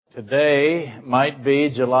Today might be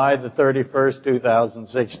July the 31st,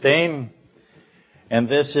 2016, and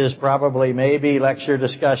this is probably maybe lecture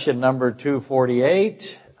discussion number 248.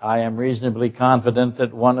 I am reasonably confident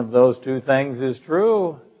that one of those two things is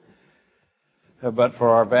true. But for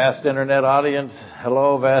our vast Internet audience,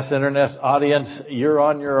 hello vast Internet audience, you're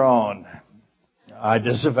on your own. I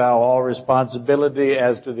disavow all responsibility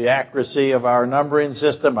as to the accuracy of our numbering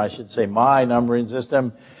system, I should say my numbering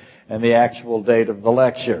system, and the actual date of the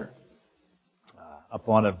lecture.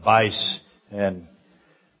 Upon advice and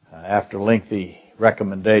after lengthy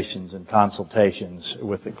recommendations and consultations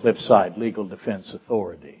with the Cliffside Legal Defense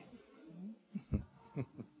Authority.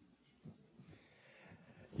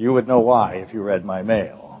 You would know why if you read my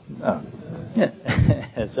mail.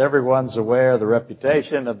 As everyone's aware, the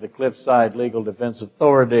reputation of the Cliffside Legal Defense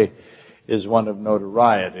Authority is one of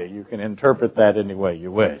notoriety. You can interpret that any way you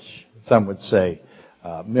wish. Some would say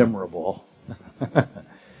memorable.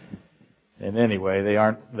 And anyway,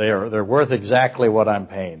 they're worth exactly what I'm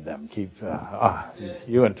paying them.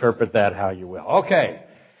 You interpret that how you will. Okay.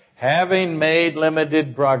 Having made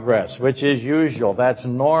limited progress, which is usual, that's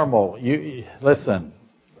normal. Listen,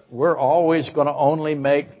 we're always going to only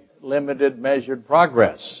make limited measured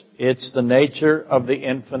progress. It's the nature of the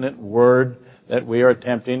infinite word that we are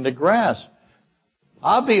attempting to grasp.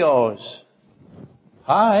 Abios.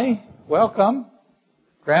 Hi, welcome.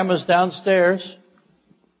 Grandma's downstairs.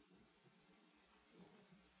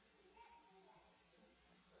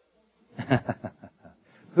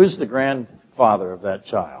 Who's the grandfather of that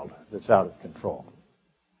child that's out of control?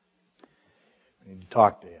 We need to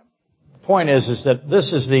talk to him. The point is that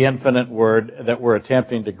this is the infinite word that we're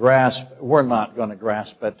attempting to grasp. We're not going to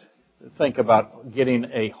grasp it. Think about getting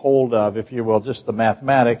a hold of, if you will, just the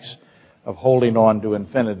mathematics of holding on to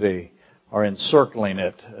infinity or encircling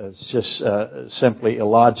it. It's just simply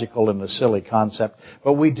illogical and a silly concept.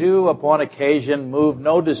 But we do, upon occasion, move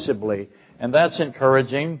noticeably, and that's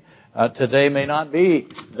encouraging. Today may not be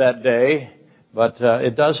that day, but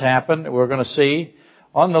it does happen. We're going to see.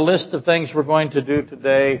 On the list of things we're going to do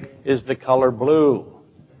today is the color blue.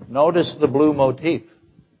 Notice the blue motif.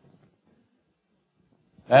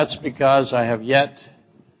 That's because I have yet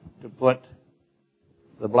to put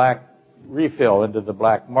the black refill into the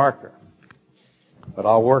black marker. But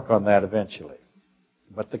I'll work on that eventually.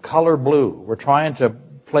 But the color blue, we're trying to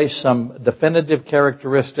place some definitive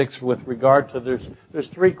characteristics with regard to there's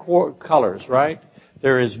three colors, right?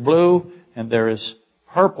 There is blue, and there is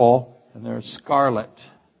purple, and there is scarlet.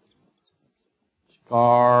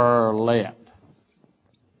 Scarlet.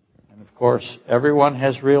 And of course, everyone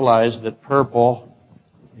has realized that purple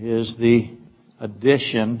is the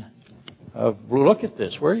addition of blue. Look at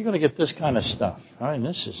this. Where are you going to get this kind of stuff? I mean,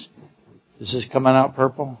 is this coming out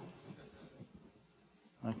purple?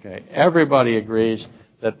 Okay. Everybody agrees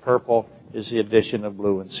that purple is the addition of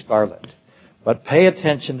blue and scarlet. But pay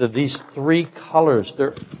attention to these three colors.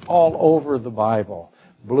 They're all over the Bible.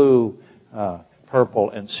 Blue, purple,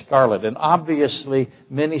 and scarlet. And obviously,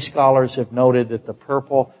 many scholars have noted that the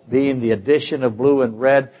purple, being the addition of blue and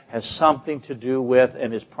red, has something to do with,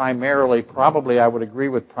 and is primarily, probably I would agree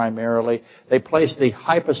with primarily, they place the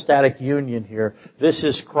hypostatic union here. This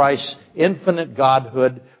is Christ's infinite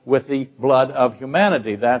godhood with the blood of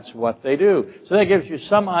humanity. That's what they do. So that gives you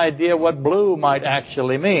some idea what blue might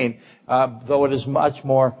actually mean, though it is much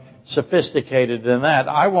more sophisticated than that.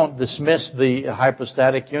 I won't dismiss the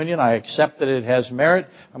hypostatic union. I accept that it has merit.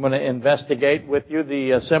 I'm going to investigate with you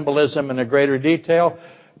the symbolism in a greater detail.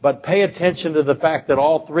 But pay attention to the fact that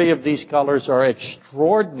all three of these colors are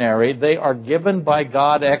extraordinary. They are given by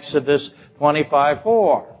God, Exodus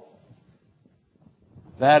 25:4.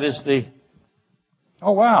 That is the...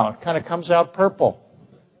 Oh, wow, it kind of comes out purple.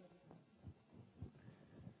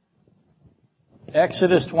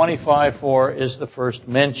 Exodus 25:4 is the first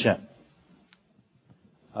mention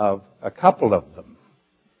of a couple of them.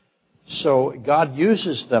 So God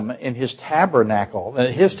uses them in His tabernacle.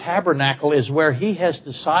 His tabernacle is where He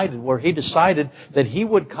decided that He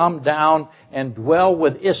would come down and dwell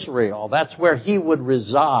with Israel. That's where He would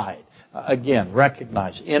reside. Again,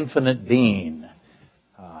 recognize infinite being.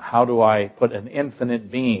 How do I put an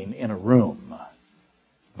infinite being in a room?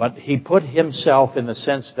 But He put Himself in the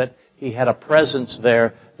sense that He had a presence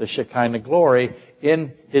there, the Shekinah glory,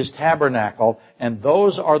 in His tabernacle. And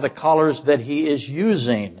those are the colors that He is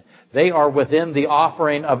using. They are within the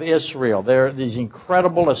offering of Israel. They're these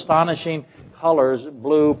incredible, astonishing colors,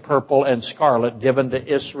 blue, purple, and scarlet, given to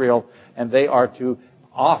Israel. And they are to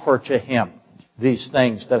offer to Him these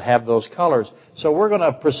things that have those colors. So we're going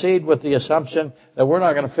to proceed with the assumption that we're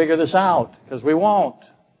not going to figure this out, because we won't.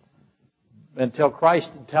 until Christ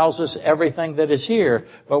tells us everything that is here.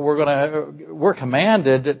 But we're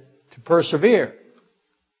commanded to persevere.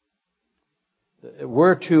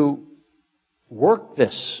 We're to work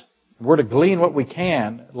this. We're to glean what we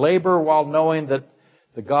can, labor while knowing that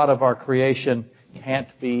the God of our creation can't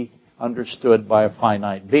be understood by a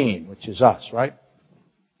finite being, which is us, right?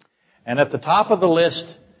 And at the top of the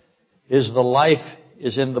list is the life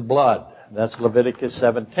is in the blood. That's Leviticus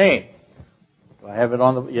 17. Do I have it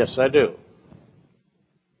on the... Yes, I do.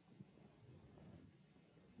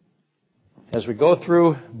 As we go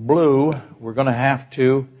through blue, we're going to have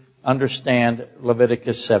to understand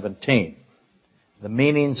Leviticus 17. The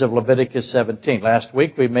meanings of Leviticus 17. Last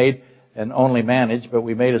week we made, and only managed, but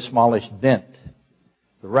we made a smallish dent.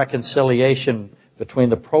 The reconciliation between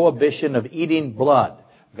the prohibition of eating blood.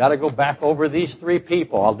 We've got to go back over these three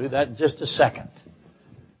people. I'll do that in just a second.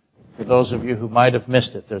 For those of you who might have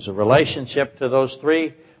missed it, there's a relationship to those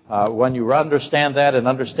three. When you understand that and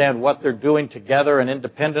understand what they're doing together and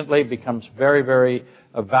independently, it becomes very, very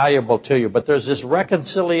valuable to you. But there's this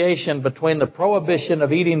reconciliation between the prohibition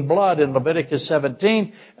of eating blood in Leviticus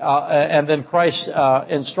 17 and then Christ's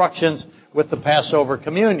instructions with the Passover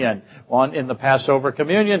communion. In the Passover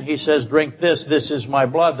communion, he says, drink this is my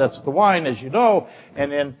blood. That's the wine, as you know.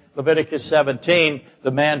 And in Leviticus 17,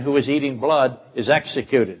 the man who is eating blood is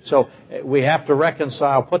executed. So we have to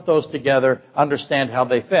reconcile, put those together, understand how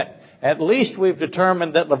they fit. At least we've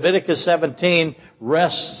determined that Leviticus 17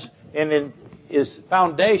 rests in his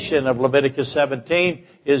foundation of Leviticus 17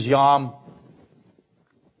 is Yom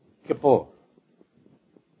Kippur.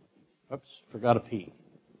 Oops, forgot a P.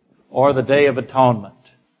 Or the Day of Atonement.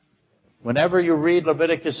 Whenever you read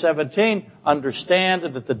Leviticus 17, understand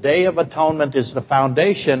that the Day of Atonement is the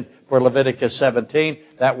foundation for Leviticus 17.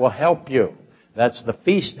 That will help you. That's the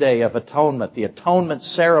feast day of atonement, the atonement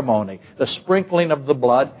ceremony, the sprinkling of the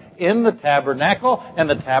blood in the tabernacle, and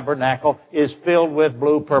the tabernacle is filled with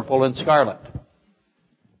blue, purple, and scarlet.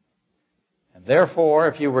 And therefore,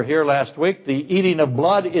 if you were here last week, the eating of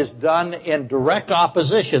blood is done in direct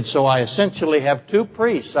opposition. So I essentially have two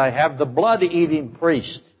priests. I have the blood-eating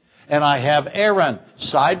priest, and I have Aaron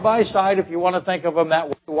side by side, if you want to think of them that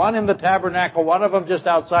way. One in the tabernacle, one of them just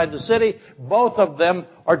outside the city. Both of them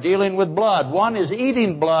are dealing with blood. One is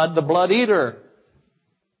eating blood, the blood eater.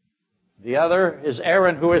 The other is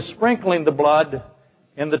Aaron, who is sprinkling the blood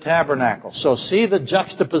in the tabernacle. So see the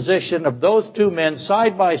juxtaposition of those two men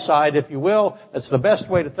side by side, if you will. That's the best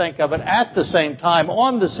way to think of it. At the same time,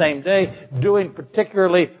 on the same day, doing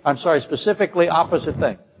specifically opposite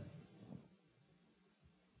things.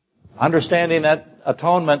 Understanding that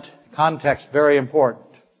atonement context, very important.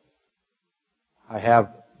 I have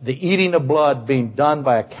the eating of blood being done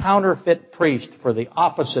by a counterfeit priest for the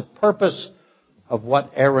opposite purpose of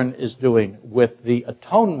what Aaron is doing with the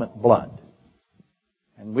atonement blood.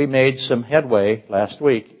 And we made some headway last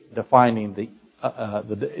week defining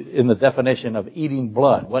in the definition of eating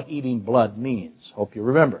blood, what eating blood means. Hope you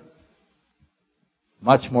remember.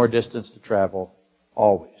 Much more distance to travel,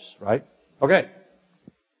 always, right? Okay.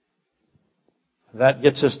 That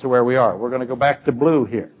gets us to where we are. We're going to go back to blue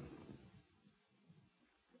here.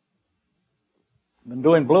 I've been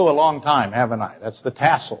doing blue a long time, haven't I? That's the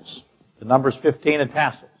tassels. The numbers 15 and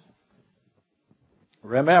tassels.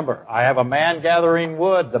 Remember, I have a man gathering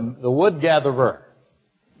wood, the wood gatherer.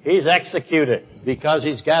 He's executed because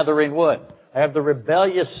he's gathering wood. I have the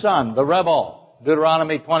rebellious son, the rebel,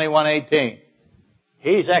 Deuteronomy 21:18.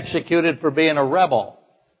 He's executed for being a rebel.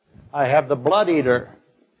 I have the blood eater.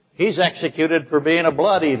 He's executed for being a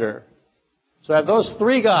blood eater. So I have those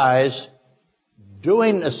three guys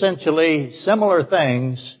doing essentially similar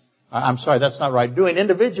things. I'm sorry, that's not right. Doing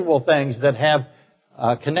individual things that have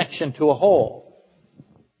a connection to a whole.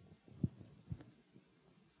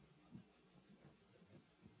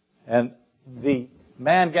 And the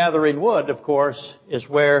man gathering wood, of course, is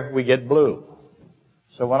where we get blue.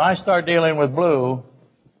 So when I start dealing with blue,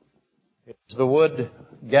 it's the wood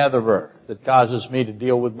gatherer that causes me to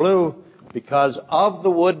deal with blue. Because of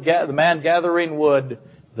the man gathering wood,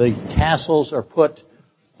 the tassels are put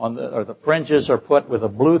or the fringes are put with a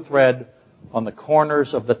blue thread on the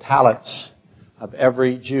corners of the talents of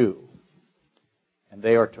every Jew. And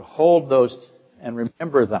they are to hold those and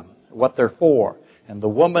remember them, what they're for. And the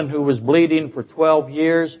woman who was bleeding for 12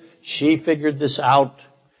 years, she figured this out.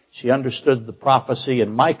 She understood the prophecy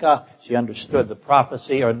in Micah. She understood the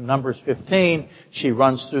prophecy in Numbers 15. She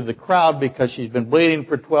runs through the crowd because she's been bleeding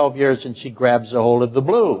for 12 years and she grabs a hold of the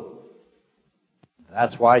blue.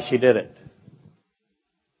 That's why she did it.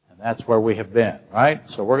 And that's where we have been, right?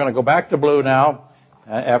 So we're going to go back to blue now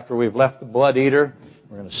after we've left the blood eater.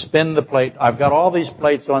 We're going to spin the plate. I've got all these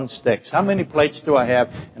plates on sticks. How many plates do I have?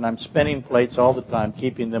 And I'm spinning plates all the time,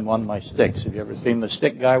 keeping them on my sticks. Have you ever seen the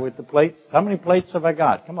stick guy with the plates? How many plates have I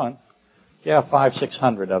got? Come on. Yeah,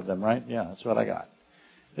 500-600 of them, right? Yeah, that's what I got.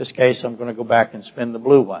 In this case, I'm going to go back and spin the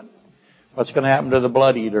blue one. What's going to happen to the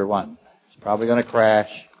blood eater one? It's probably going to crash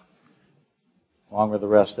along with the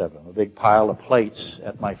rest of them. A big pile of plates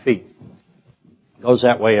at my feet. Goes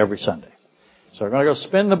that way every Sunday. So we're going to go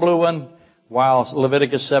spin the blue one while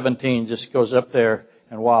Leviticus 17 just goes up there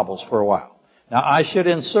and wobbles for a while. Now, I should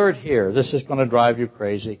insert here, this is going to drive you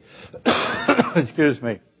crazy. Excuse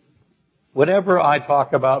me. Whenever I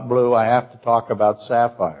talk about blue, I have to talk about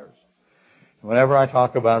sapphires. Whenever I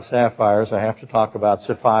talk about sapphires, I have to talk about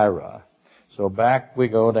Sapphira. So back we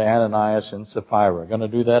go to Ananias and Sapphira. Going to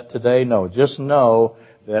do that today? No. Just know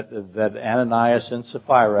that Ananias and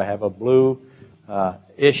Sapphira have a blue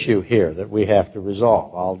issue here that we have to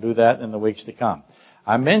resolve. I'll do that in the weeks to come.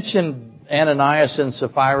 I mentioned Ananias and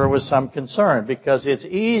Sapphira with some concern because it's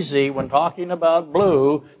easy when talking about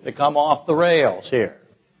blue to come off the rails here.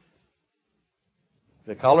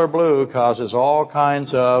 The color blue causes all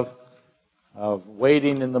kinds of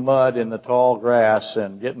wading in the mud in the tall grass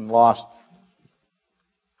and getting lost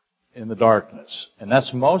in the darkness. And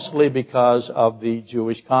that's mostly because of the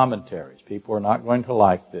Jewish commentaries. People are not going to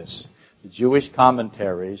like this. The Jewish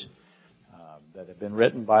commentaries that have been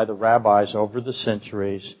written by the rabbis over the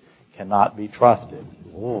centuries cannot be trusted.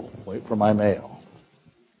 Oh, wait for my mail.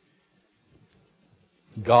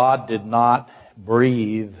 God did not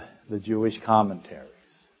breathe the Jewish commentaries.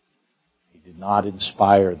 He did not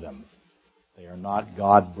inspire them. They are not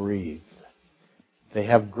God-breathed. They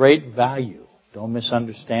have great value. Don't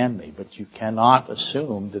misunderstand me, but you cannot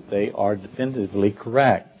assume that they are definitively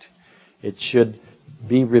correct. It should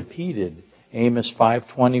be repeated. Amos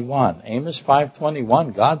 5:21. Amos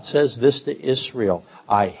 5:21, God says this to Israel,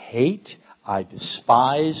 I hate, I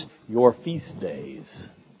despise your feast days.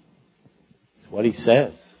 That's what he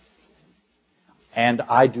says. And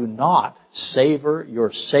I do not savor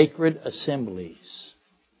your sacred assemblies.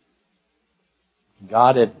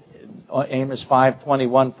 God at Amos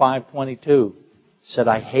 5:21, 5:22 said,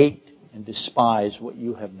 I hate and despise what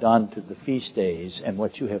you have done to the feast days and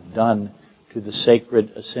what you have done to the sacred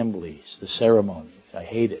assemblies, the ceremonies. I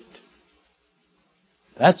hate it.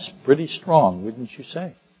 That's pretty strong, wouldn't you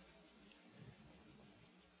say?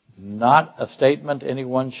 Not a statement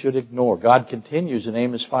anyone should ignore. God continues in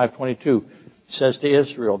Amos 5:22, says to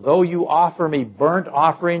Israel, though you offer me burnt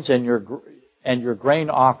offerings and your grain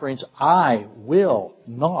offerings, I will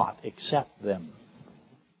not accept them.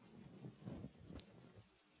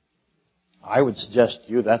 I would suggest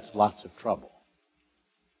to you that's lots of trouble.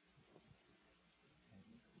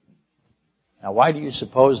 Now, why do you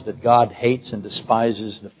suppose that God hates and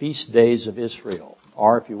despises the feast days of Israel?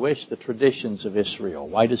 Or, if you wish, the traditions of Israel?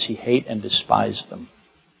 Why does he hate and despise them?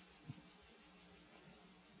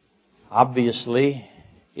 Obviously,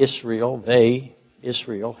 Israel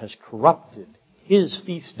has corrupted his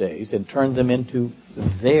feast days and turned them into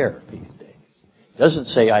their feast days. He doesn't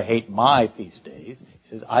say, I hate my feast days. He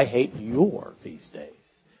says, I hate your feast days.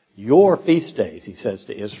 Your feast days, he says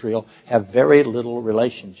to Israel, have very little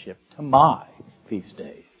relationship to my feast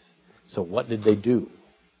days. So what did they do?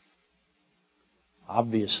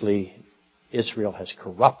 Obviously, Israel has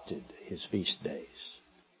corrupted his feast days.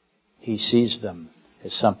 He sees them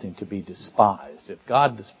as something to be despised. If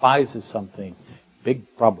God despises something, big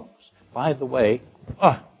problems. By the way,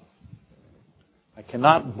 I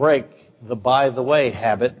cannot break the by the way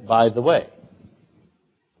habit by the way.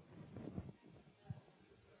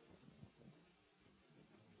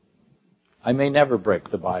 I may never break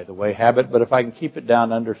the by the way habit, but if I can keep it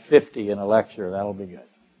down under 50 in a lecture, that'll be good.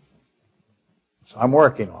 So I'm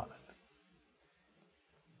working on it.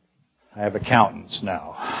 I have accountants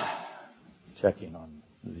now checking on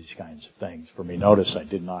these kinds of things for me. Notice I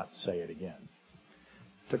did not say it again.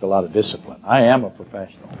 It took a lot of discipline. I am a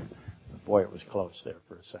professional. But boy, it was close there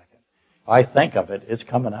for a second. If I think of it, it's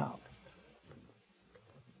coming out.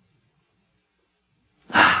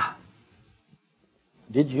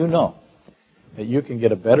 Did you know that you can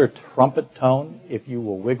get a better trumpet tone if you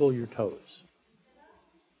will wiggle your toes?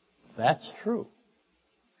 That's true.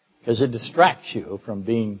 Because it distracts you from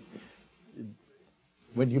being...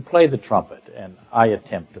 When you play the trumpet, and I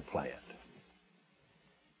attempt to play it,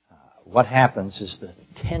 what happens is the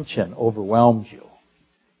tension overwhelms you.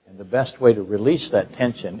 And the best way to release that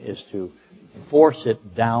tension is to force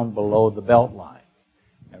it down below the belt line.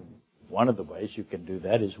 And one of the ways you can do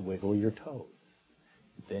that is wiggle your toes.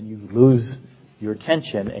 Then you lose your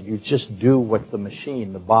tension and you just do what the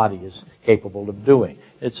machine, the body, is capable of doing.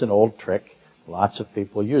 It's an old trick Lots of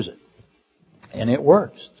people use it. And it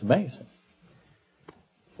works. It's amazing.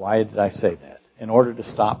 Why did I say that? In order to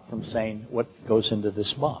stop from saying what goes into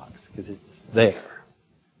this box, because it's there.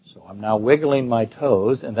 So I'm now wiggling my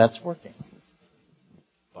toes, and that's working.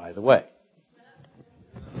 By the way,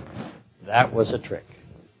 that was a trick.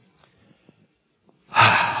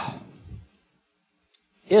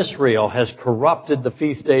 Israel has corrupted the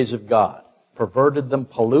feast days of God, perverted them,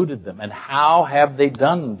 polluted them. And how have they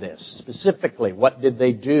done this? Specifically, what did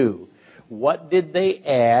they do? What did they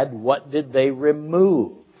add? What did they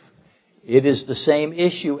remove? It is the same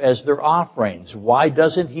issue as their offerings. Why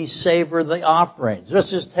doesn't he savor the offerings?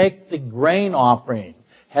 Let's just take the grain offering.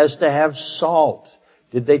 Has to have salt.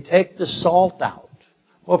 Did they take the salt out?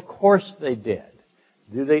 Well, of course they did.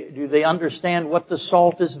 Do they understand what the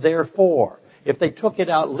salt is there for? If they took it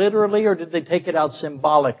out literally, or did they take it out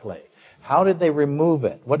symbolically? How did they remove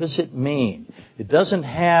it? What does it mean? It doesn't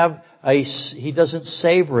have he doesn't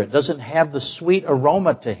savor it, doesn't have the sweet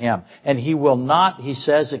aroma to him. And he will not, he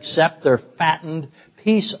says, accept their fattened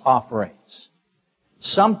peace offerings.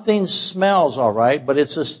 Something smells all right, but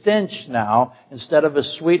it's a stench now instead of a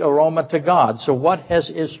sweet aroma to God. So what has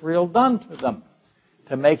Israel done to them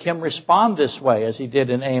to make him respond this way, as he did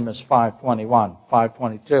in Amos 5:21,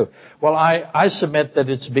 5:22? Well, I submit that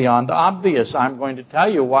it's beyond obvious. I'm going to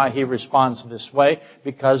tell you why he responds this way,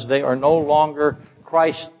 because they are no longer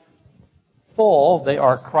Christ-full, they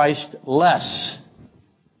are Christ-less.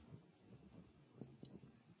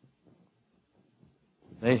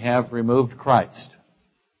 They have removed Christ.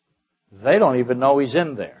 They don't even know he's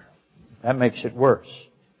in there. That makes it worse.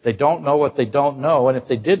 They don't know what they don't know, and if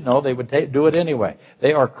they did know, they would do it anyway.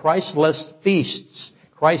 They are Christless feasts,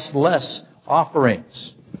 Christless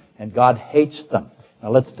offerings, and God hates them. Now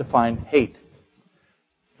let's define hate.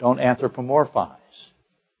 Don't anthropomorphize.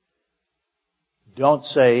 Don't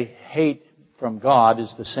say hate from God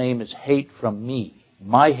is the same as hate from me.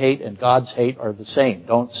 My hate and God's hate are the same.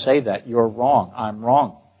 Don't say that. You're wrong. I'm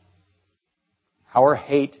wrong. Our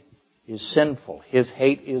hate is sinful. His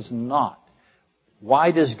hate is not.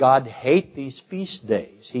 Why does God hate these feast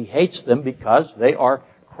days? He hates them because they are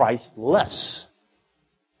Christless.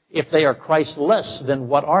 If they are Christless, then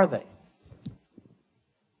what are they?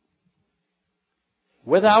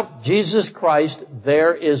 Without Jesus Christ,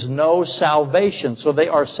 there is no salvation. So they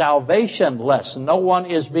are salvationless. No one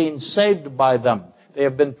is being saved by them. They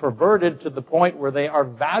have been perverted to the point where they are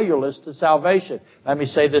valueless to salvation. Let me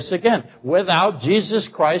say this again. Without Jesus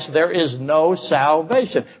Christ, there is no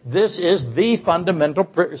salvation. This is the fundamental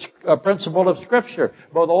principle of Scripture,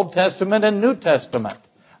 both Old Testament and New Testament.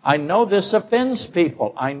 I know this offends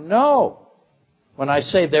people. I know. When I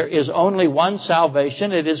say there is only one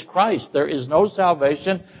salvation, it is Christ. There is no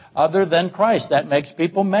salvation other than Christ. That makes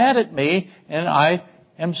people mad at me, and I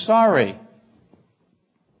am sorry.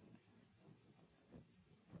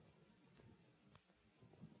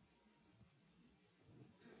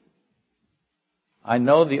 I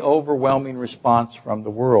know the overwhelming response from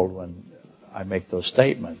the world when I make those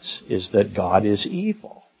statements is that God is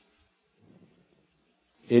evil.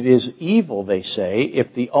 It is evil, they say,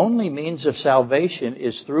 if the only means of salvation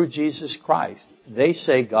is through Jesus Christ. They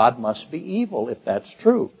say God must be evil if that's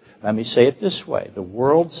true. Let me say it this way. The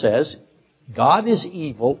world says God is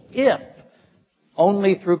evil if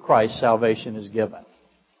only through Christ salvation is given.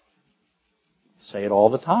 Say it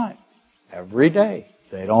all the time, every day.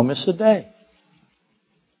 They don't miss a day.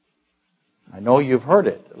 I know you've heard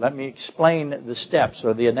it. Let me explain the steps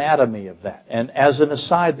or the anatomy of that. And as an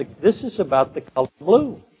aside, this is about the color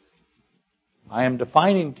blue. I am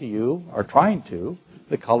defining to you, or trying to,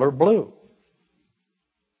 the color blue.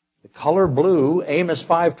 The color blue, Amos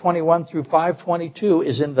 5:21 through 5:22,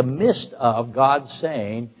 is in the midst of God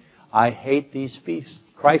saying, I hate these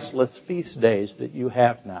Christless feast days that you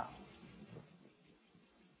have now.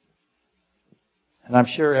 And I'm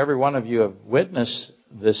sure every one of you have witnessed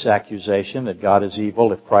this accusation that God is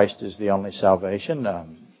evil if Christ is the only salvation.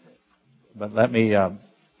 But let me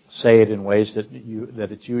say it in ways that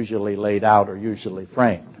it's usually laid out or usually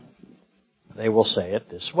framed. They will say it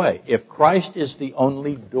this way. If Christ is the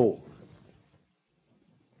only door,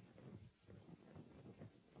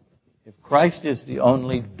 if Christ is the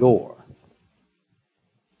only door,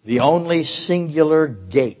 the only singular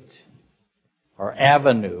gate or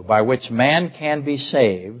avenue by which man can be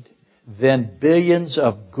saved, then billions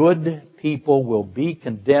of good people will be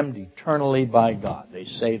condemned eternally by God. They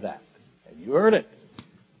say that. Have you heard it?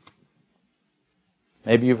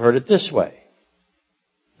 Maybe you've heard it this way.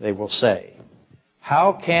 They will say,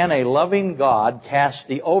 how can a loving God cast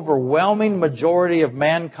the overwhelming majority of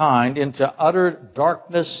mankind into utter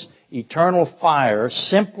darkness, eternal fire,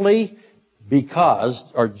 simply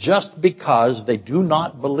just because they do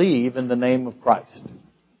not believe in the name of Christ.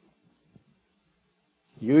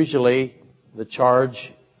 Usually, the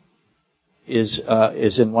charge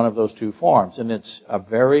is in one of those two forms, and it's a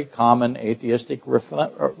very common atheistic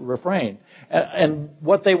refrain. And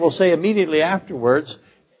what they will say immediately afterwards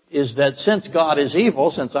is that since God is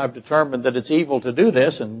evil, since I've determined that it's evil to do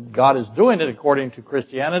this, and God is doing it according to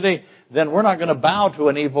Christianity, then we're not going to bow to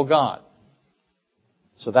an evil God.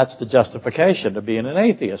 So that's the justification of being an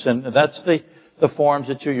atheist. And that's the forms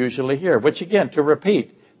that you usually hear. Which again, to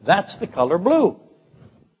repeat, that's the color blue.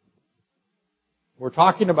 We're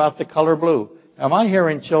talking about the color blue. Am I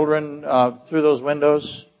hearing children through those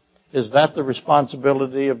windows? Is that the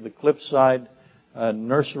responsibility of the Cliffside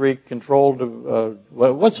nursery controlled,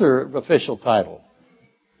 what's her official title?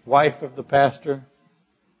 Wife of the pastor?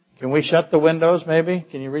 Can we shut the windows maybe?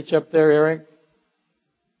 Can you reach up there, Eric?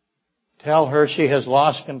 Tell her she has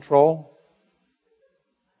lost control.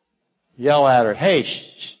 Yell at her, hey,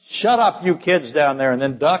 shut up you kids down there, and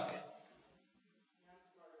then duck.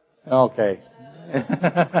 Okay.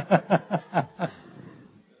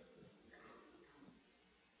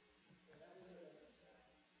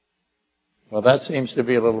 Well, that seems to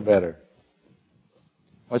be a little better.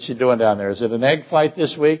 What's she doing down there? Is it an egg fight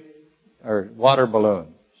this week? Or water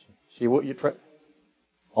balloon?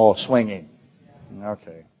 Swinging.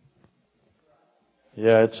 Okay.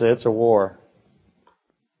 Yeah, it's a war.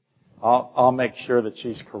 I'll make sure that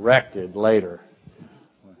she's corrected later.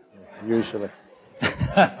 Usually.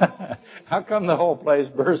 How come the whole place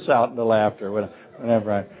bursts out into laughter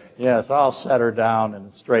whenever yes, I'll set her down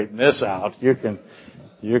and straighten this out. You can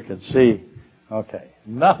see. Okay.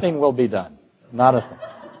 Nothing will be done. Not a thing.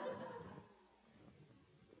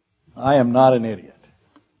 I am not an idiot.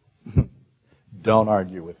 Don't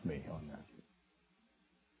argue with me on that.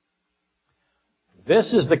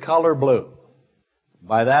 This is the color blue.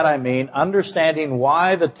 By that I mean understanding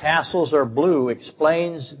why the tassels are blue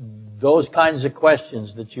explains those kinds of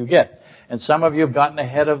questions that you get. And some of you have gotten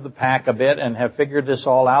ahead of the pack a bit and have figured this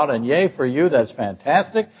all out, and yay for you, that's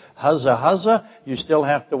fantastic. Huzzah, huzzah. You still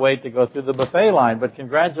have to wait to go through the buffet line, but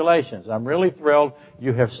congratulations. I'm really thrilled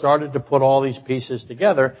you have started to put all these pieces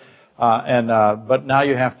together, but now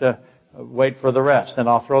you have to wait for the rest. And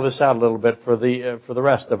I'll throw this out a little bit for the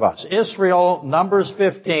rest of us. Israel, Numbers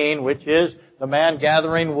 15, which is the man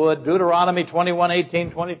gathering wood. Deuteronomy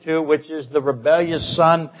 21:18-22, which is the rebellious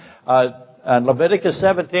son. And Leviticus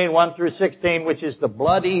 17:1-16, which is the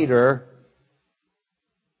blood eater.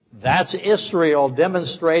 That's Israel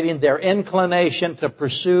demonstrating their inclination to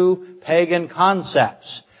pursue pagan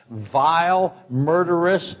concepts. Vile,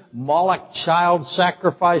 murderous, Moloch child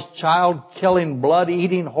sacrifice, child killing, blood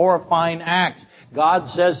eating, horrifying acts. God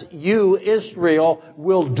says, you, Israel,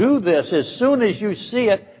 will do this. As soon as you see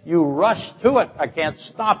it, you rush to it. I can't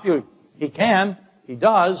stop you. He can. He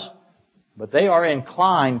does. But they are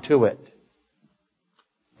inclined to it.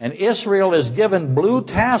 And Israel is given blue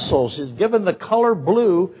tassels, is given the color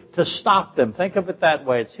blue to stop them. Think of it that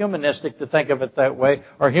way. It's humanistic to think of it that way,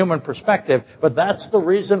 or human perspective. But that's the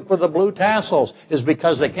reason for the blue tassels, is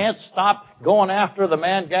because they can't stop going after the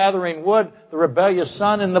man gathering wood, the rebellious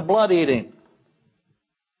son, and the blood eating.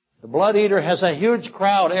 The blood eater has a huge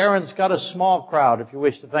crowd. Aaron's got a small crowd, if you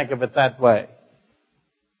wish to think of it that way.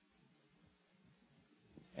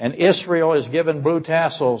 And Israel is given blue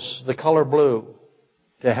tassels, the color blue,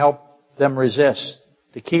 to help them resist,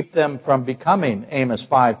 to keep them from becoming Amos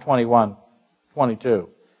 5:21-22,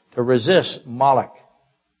 to resist Moloch.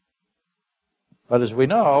 But as we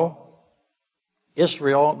know,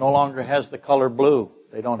 Israel no longer has the color blue.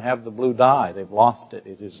 They don't have the blue dye. They've lost it.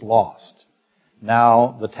 It is lost.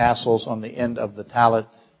 Now the tassels on the end of the talit,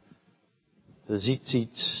 the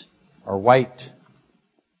tzitzits, are white.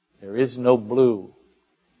 There is no blue.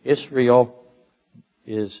 Israel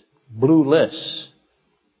is blueless.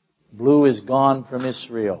 Blue is gone from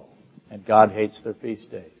Israel, and God hates their feast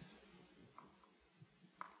days.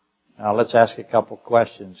 Now let's ask a couple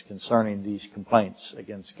questions concerning these complaints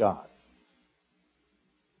against God.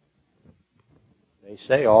 They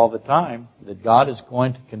say all the time that God is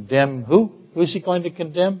going to condemn who? Who is He going to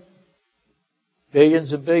condemn?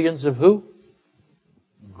 Billions and billions of who?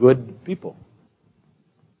 Good people.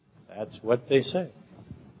 That's what they say.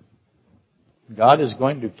 God is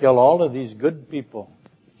going to kill all of these good people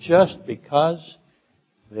just because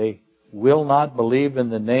they will not believe in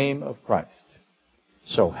the name of Christ.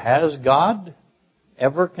 So has God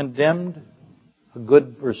ever condemned a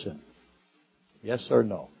good person? Yes or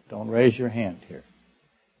no? Don't raise your hand here.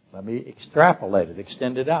 Let me extrapolate it,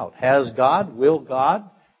 extend it out. Has God, will God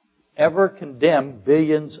ever condemn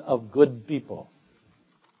billions of good people?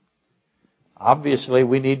 Obviously,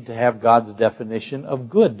 we need to have God's definition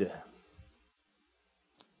of good.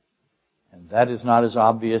 And that is not as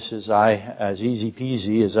obvious as easy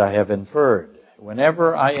peasy as I have inferred.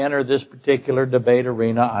 Whenever I enter this particular debate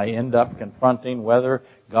arena, I end up confronting whether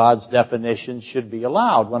God's definitions should be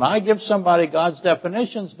allowed. When I give somebody God's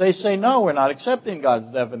definitions, they say, no, we're not accepting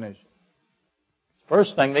God's definition.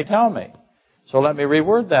 First thing they tell me. So let me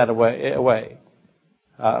reword that away.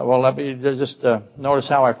 Let me just notice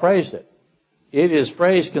how I phrased it. It is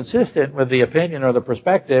phrased consistent with the opinion or the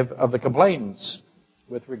perspective of the complainants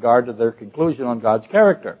with regard to their conclusion on God's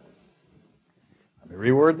character. Let me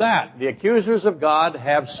reword that. The accusers of God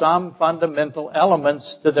have some fundamental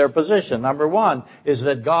elements to their position. Number one is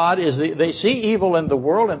that God is they see evil in the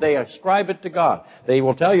world and they ascribe it to God. They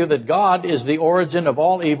will tell you that God is the origin of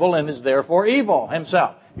all evil and is therefore evil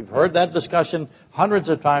himself. You've heard that discussion hundreds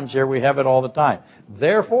of times here. We have it all the time.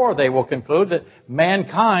 Therefore, they will conclude that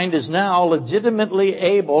mankind is now legitimately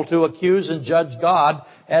able to accuse and judge God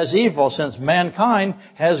as evil, since mankind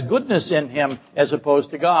has goodness in him as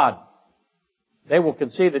opposed to God. They will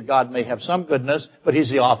concede that God may have some goodness, but He's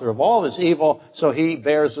the author of all this evil, so He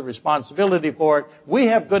bears the responsibility for it. We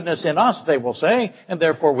have goodness in us, they will say, and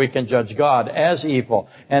therefore we can judge God as evil.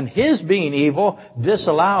 And His being evil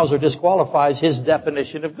disallows or disqualifies His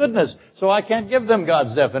definition of goodness. So I can't give them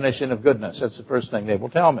God's definition of goodness. That's the first thing they will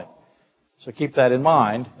tell me. So keep that in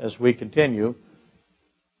mind as we continue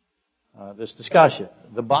this discussion.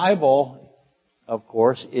 The Bible, of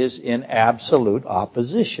course, is in absolute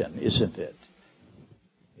opposition, isn't it?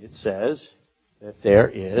 It says that there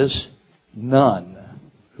is none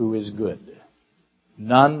who is good.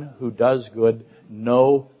 None who does good,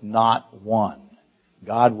 no, not one.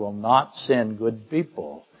 God will not send good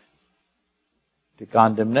people to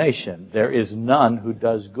condemnation. There is none who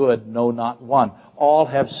does good, no, not one. All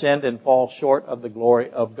have sinned and fall short of the glory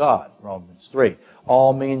of God. Romans 3.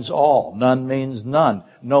 All means all. None means none.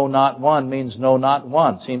 No, not one means no, not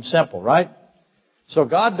one. Seems simple, right? So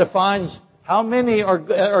God defines how many are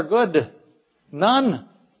good? None.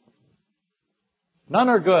 None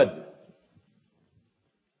are good.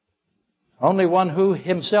 Only one who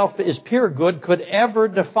himself is pure good could ever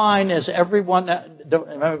define as everyone.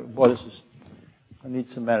 Boy, I need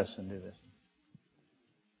some medicine to do this.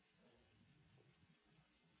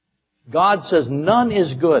 God says none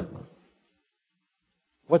is good.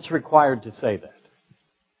 What's required to say that?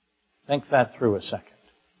 Think that through a second.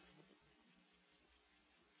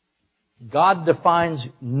 God defines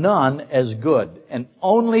none as good, and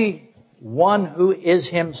only one who is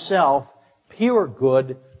himself pure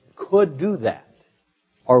good could do that,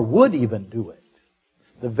 or would even do it.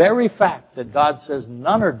 The very fact that God says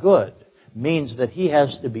none are good means that He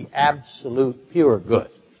has to be absolute pure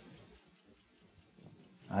good.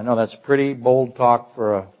 I know that's pretty bold talk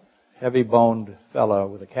for a heavy-boned fellow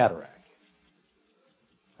with a cataract.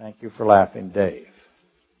 Thank you for laughing, Dave.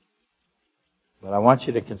 But I want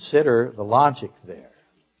you to consider the logic there.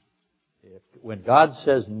 When God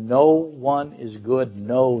says no one is good,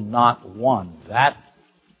 no, not one, that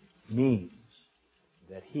means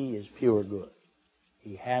that He is pure good.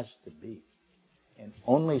 He has to be. And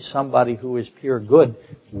only somebody who is pure good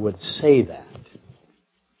would say that.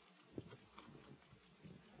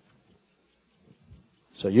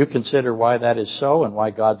 So you consider why that is so and why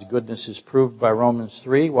God's goodness is proved by Romans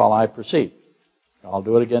 3 while I proceed. I'll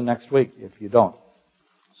do it again next week if you don't.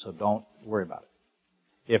 So don't worry about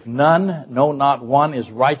it. If none, no, not one, is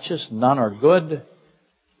righteous, none are good,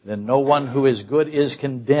 then no one who is good is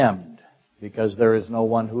condemned, because there is no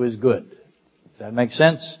one who is good. Does that make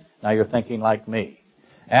sense? Now you're thinking like me.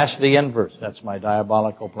 Ask the inverse. That's my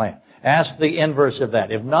diabolical plan. Ask the inverse of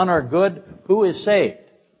that. If none are good, who is saved?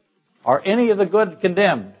 Are any of the good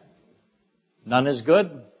condemned? None is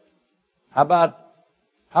good. How about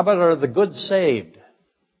are the good saved?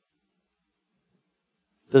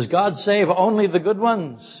 Does God save only the good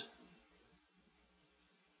ones?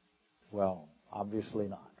 Well, obviously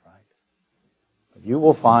not, right? But you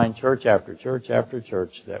will find church after church after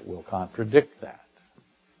church that will contradict that.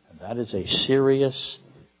 And that is a serious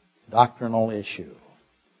doctrinal issue.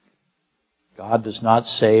 God does not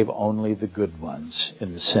save only the good ones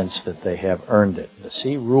in the sense that they have earned it.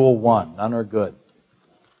 See rule 1, none are good.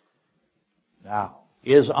 Now,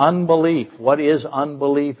 is unbelief, what is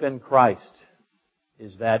unbelief in Christ?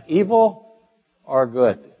 Is that evil or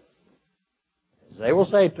good? As they will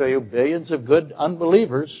say to you, billions of good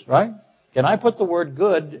unbelievers, right? Can I put the word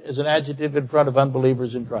good as an adjective in front of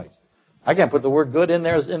unbelievers in Christ? I can't put the word good in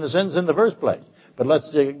there in the sentence in the first place. But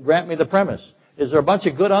let's grant me the premise. Is there a bunch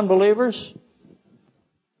of good unbelievers?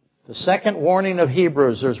 The second warning of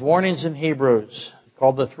Hebrews, there's warnings in Hebrews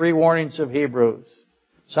called the three warnings of Hebrews.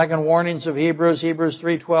 Second warnings of Hebrews, Hebrews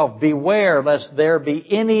 3:12. Beware lest there be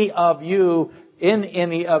in any of you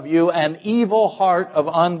an evil heart of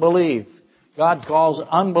unbelief. God calls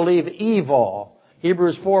unbelief evil.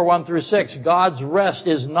 Hebrews 4:1 through 6. God's rest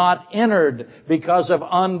is not entered because of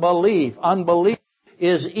unbelief. Unbelief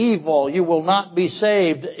is evil. You will not be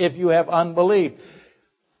saved if you have unbelief.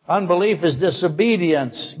 Unbelief is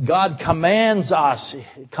disobedience. God commands us,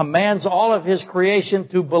 commands all of His creation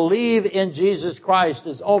to believe in Jesus Christ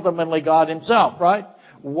as ultimately God Himself, right?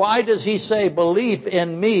 Why does He say belief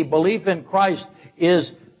in me, belief in Christ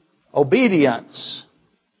is obedience?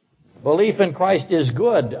 Belief in Christ is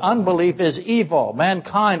good. Unbelief is evil.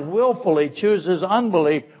 Mankind willfully chooses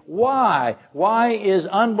unbelief. Why? Why is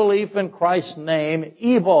unbelief in Christ's name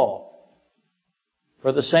evil?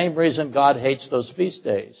 For the same reason God hates those feast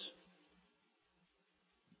days.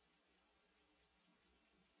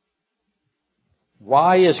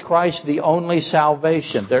 Why is Christ the only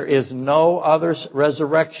salvation? There is no other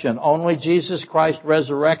resurrection. Only Jesus Christ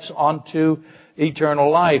resurrects onto eternal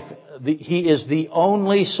life. He is the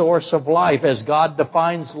only source of life as God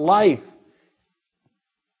defines life.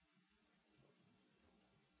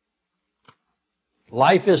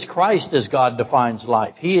 Life is Christ as God defines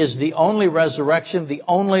life. He is the only resurrection, the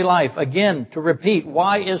only life. Again, to repeat,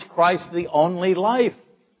 why is Christ the only life?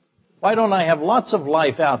 Why don't I have lots of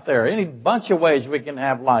life out there? Any bunch of ways we can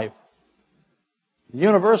have life. The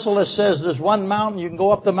Universalist says there's one mountain, you can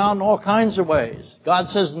go up the mountain all kinds of ways. God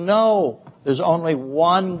says no, there's only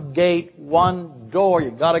one gate, one door.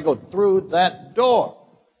 You've got to go through that door.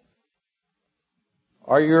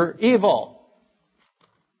 Or you're evil.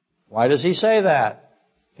 Why does He say that?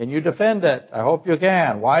 Can you defend it? I hope you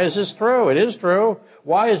can. Why is this true? It is true.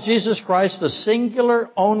 Why is Jesus Christ the singular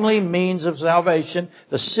only means of salvation,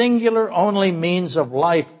 the singular only means of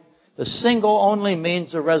life, the single only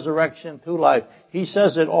means of resurrection to life? He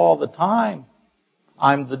says it all the time.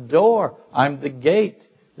 I'm the door. I'm the gate.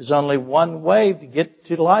 There's only one way to get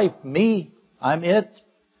to life. Me. I'm it.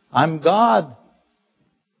 I'm God.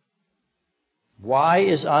 Why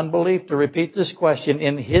is unbelief, to repeat this question,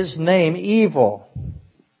 in His name evil?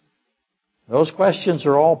 Those questions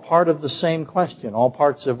are all part of the same question, all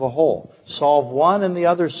parts of a whole. Solve one and the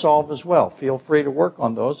others solve as well. Feel free to work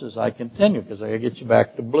on those as I continue, because I got to get you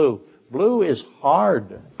back to blue. Blue is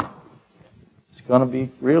hard. It's going to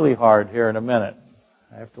be really hard here in a minute.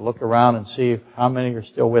 I have to look around and see how many are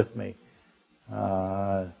still with me.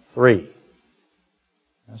 3.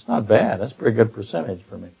 That's not bad. That's a pretty good percentage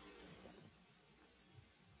for me.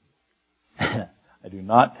 I do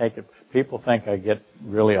not take it. People think I get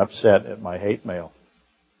really upset at my hate mail.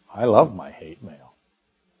 I love my hate mail.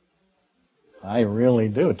 I really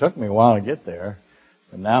do. It took me a while to get there,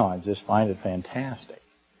 but now I just find it fantastic.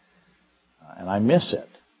 And I miss it.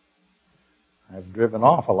 I've driven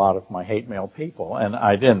off a lot of my hate mail people, and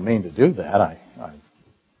I didn't mean to do that. I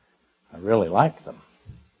really like them.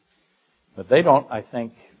 But they don't, I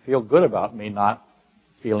think, feel good about me not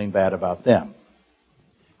feeling bad about them.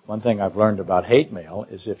 One thing I've learned about hate mail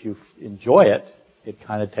is if you enjoy it, it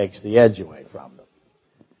kind of takes the edge away from them.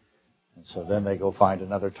 And so then they go find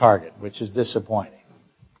another target, which is disappointing.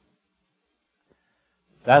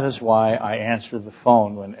 That is why I answer the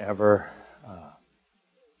phone whenever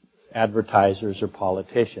advertisers or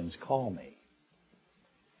politicians call me.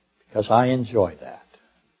 Because I enjoy that.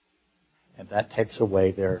 And that takes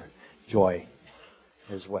away their joy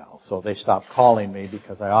as well. So they stop calling me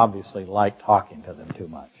because I obviously like talking to them too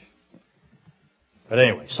much. But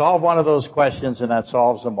anyway, solve one of those questions and that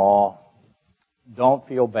solves them all. Don't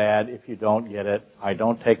feel bad if you don't get it. I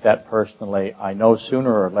don't take that personally. I know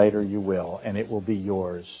sooner or later you will, and it will be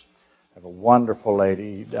yours. I have a wonderful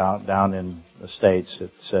lady down in the States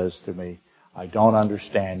that says to me, I don't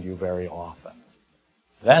understand you very often.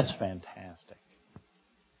 That's fantastic.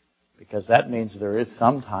 Because that means there is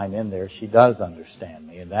some time in there she does understand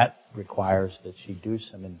me, and that requires that she do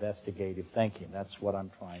some investigative thinking. That's what I'm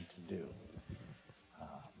trying to do.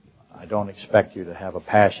 I don't expect you to have a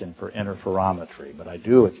passion for interferometry, but I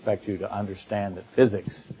do expect you to understand that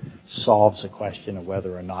physics solves the question of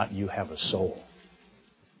whether or not you have a soul.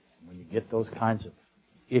 When you get those kinds of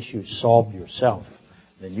issues solved yourself,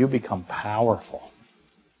 then you become powerful.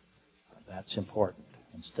 That's important.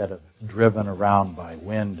 Instead of driven around by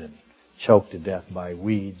wind and choked to death by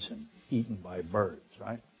weeds and eaten by birds,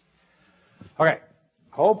 right? Okay.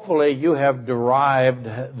 Hopefully you have derived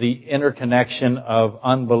the interconnection of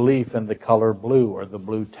unbelief in the color blue or the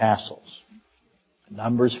blue tassels.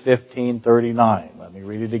 Numbers 15:39. Let me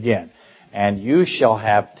read it again. And you shall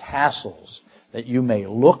have tassels that you may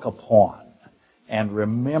look upon and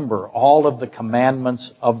remember all of the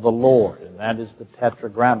commandments of the Lord. And that is the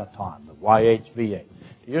tetragrammaton, the YHVH.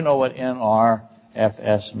 Do you know what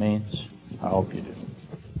NRFS means? I hope you do.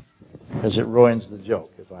 Because it ruins the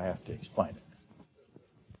joke if I have to explain it.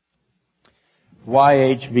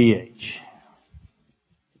 YHVH.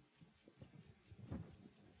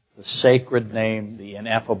 The sacred name, the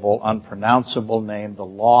ineffable, unpronounceable name, the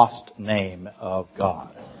lost name of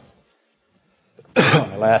God.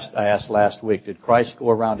 I asked last week, did Christ go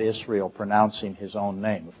around Israel pronouncing His own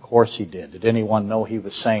name? Of course He did. Did anyone know He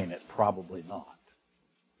was saying it? Probably not.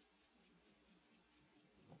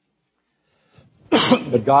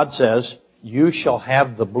 But God says, you shall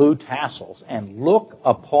have the blue tassels, and look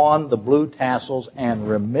upon the blue tassels, and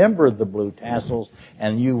remember the blue tassels,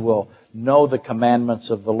 and you will know the commandments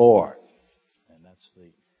of the Lord. And that's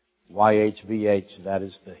the YHVH, that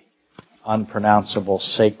is the unpronounceable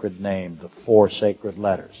sacred name, the 4 sacred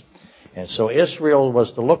letters. And so Israel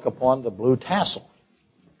was to look upon the blue tassel.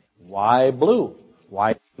 Why blue?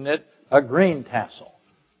 Why isn't it a green tassel?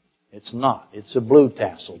 It's not. It's a blue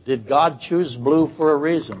tassel. Did God choose blue for a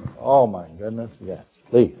reason? Oh my goodness, yes.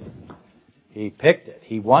 Please. He picked it.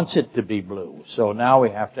 He wants it to be blue. So now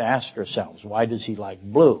we have to ask ourselves, why does He like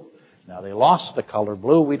blue? Now, they lost the color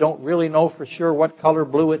blue. We don't really know for sure what color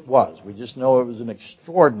blue it was. We just know it was an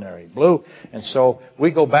extraordinary blue. And so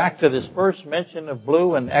we go back to this first mention of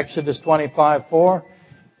blue in Exodus 25:4.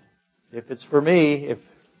 If it's for me, if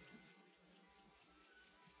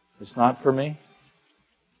it's not for me,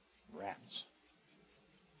 rats.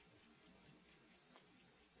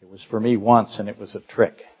 It was for me once, and it was a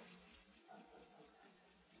trick.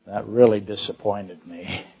 That really disappointed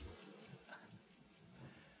me.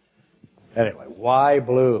 Anyway, why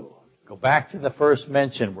blue? Go back to the first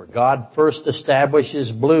mention where God first establishes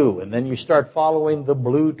blue, and then you start following the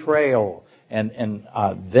blue trail, and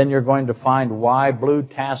then you're going to find why blue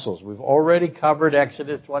tassels. We've already covered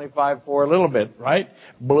Exodus 25:4 a little bit, right?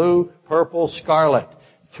 Blue, purple, scarlet.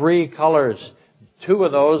 3 colors. 2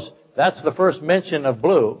 of those, that's the first mention of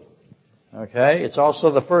blue. Okay? It's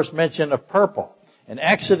also the first mention of purple. And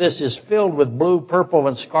Exodus is filled with blue, purple,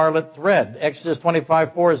 and scarlet thread. Exodus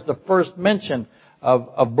 25:4 is the first mention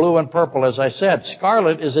of blue and purple, as I said.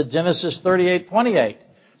 Scarlet is at Genesis 38:28.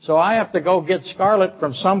 So I have to go get scarlet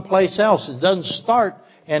from someplace else. It doesn't start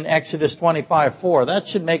in Exodus 25:4. That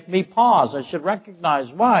should make me pause. I should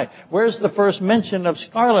recognize why. Where's the first mention of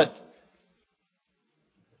scarlet?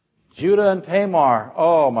 Judah and Tamar.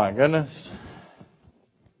 Oh my goodness.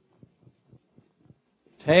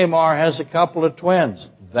 Tamar has a couple of twins.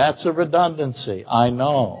 That's a redundancy. I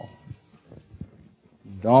know.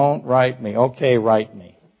 Don't write me. Okay, write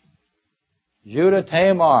me. Judah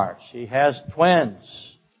Tamar. She has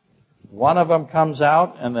twins. One of them comes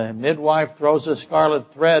out and the midwife throws a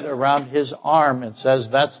scarlet thread around his arm and says,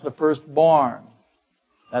 that's the firstborn.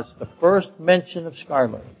 That's the first mention of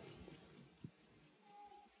scarlet.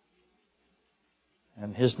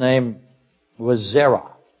 And his name was Zerah.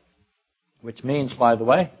 Which means, by the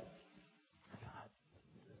way,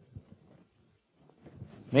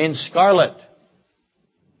 means scarlet.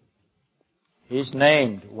 He's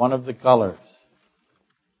named one of the colors.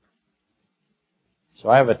 So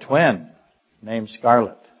I have a twin named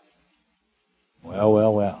Scarlet.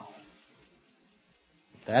 Well.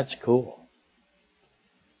 That's cool.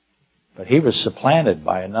 But he was supplanted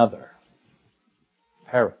by another,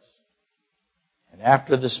 Perez. And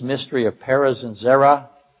after this mystery of Perez and Zerah,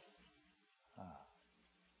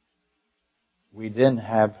 we then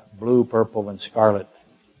have blue, purple, and scarlet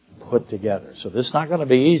put together. So this is not going to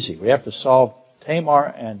be easy. We have to solve Tamar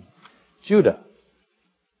and Judah.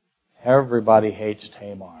 Everybody hates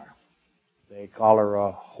Tamar. They call her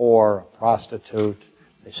a whore, a prostitute.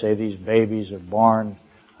 They say these babies are born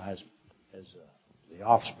as the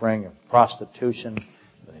offspring of prostitution.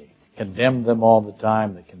 They condemn them all the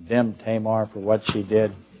time. They condemn Tamar for what she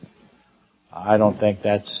did. I don't think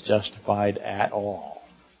that's justified at all.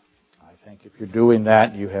 I think if you're doing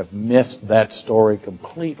that, you have missed that story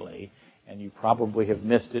completely, and you probably have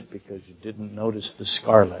missed it because you didn't notice the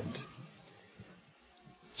scarlet.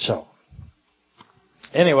 So,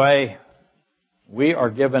 anyway, we are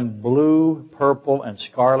given blue, purple, and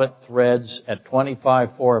scarlet threads at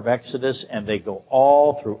 25:4 of Exodus, and they go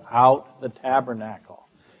all throughout the tabernacle.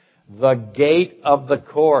 The gate of the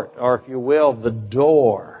court, or if you will, the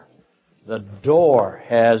door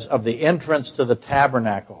has, of the entrance to the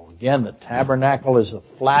tabernacle. Again, the tabernacle is a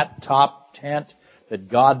flat-top tent that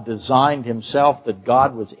God designed Himself, that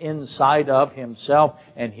God was inside of Himself,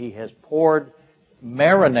 and He has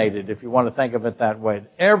marinated, if you want to think of it that way.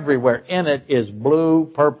 Everywhere in it is blue,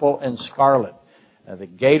 purple, and scarlet. the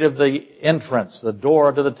gate of the entrance, the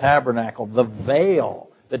door to the tabernacle, the veil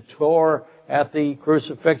that tore at the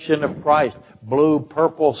crucifixion of Christ, blue,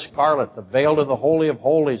 purple, scarlet. The veil to the Holy of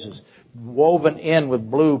Holies is woven in with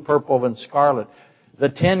blue, purple, and scarlet. The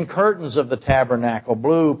 10 curtains of the tabernacle,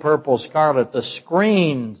 blue, purple, scarlet. The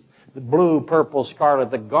screens, the blue, purple,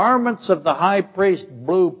 scarlet. The garments of the high priest,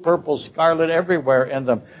 blue, purple, scarlet, everywhere in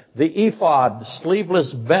them. The ephod, the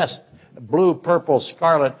sleeveless vest, blue, purple,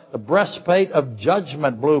 scarlet. The breastplate of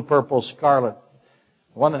judgment, blue, purple, scarlet.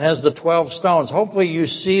 The one that has the 12 stones. Hopefully you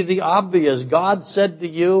see the obvious. God said to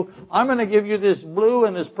you, I'm going to give you this blue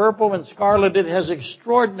and this purple and scarlet. It has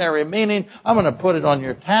extraordinary meaning. I'm going to put it on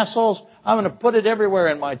your tassels. I'm going to put it everywhere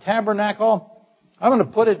in my tabernacle. I'm going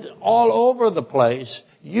to put it all over the place.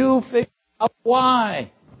 You figure out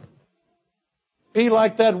why. Be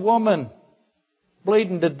like that woman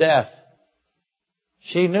bleeding to death.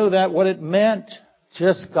 She knew that what it meant.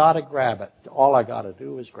 Just got to grab it. All I got to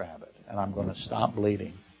do is grab it. And I'm going to stop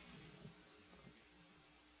bleeding.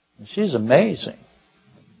 And she's amazing.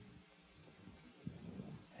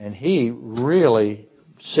 And he really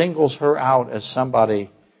singles her out as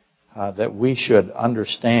somebody that we should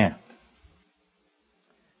understand.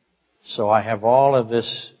 So I have all of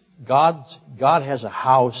this. God has a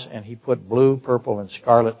house, and He put blue, purple, and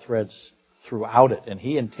scarlet threads throughout it. And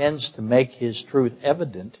He intends to make His truth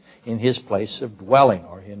evident in His place of dwelling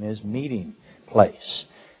or in His meeting place.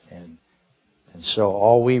 And so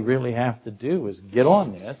all we really have to do is get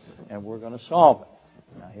on this, and we're going to solve it.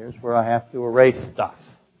 Now here's where I have to erase stuff.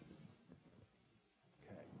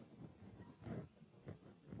 Okay.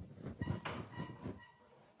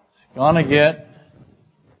 It's going to get,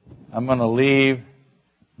 I'm going to leave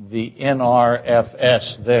the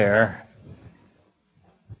NRFS there,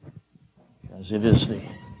 because it is the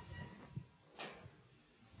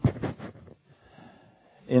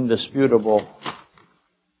indisputable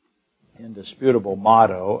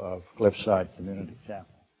motto of Cliffside Community Chapel.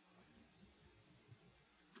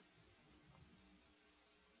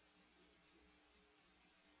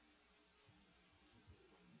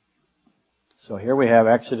 So here we have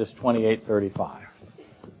Exodus 28:35.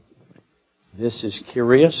 This is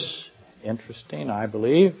curious, interesting, I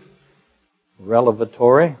believe,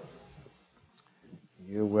 revelatory.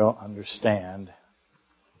 You will understand,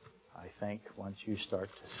 I think, once you start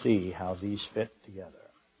to see how these fit together.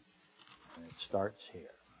 And it starts here.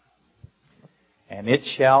 And it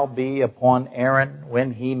shall be upon Aaron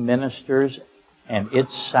when he ministers, and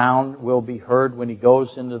its sound will be heard when he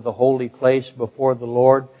goes into the holy place before the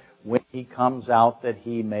Lord, when he comes out, that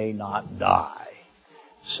he may not die.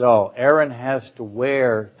 So Aaron has to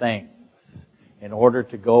wear things in order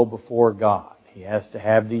to go before God. He has to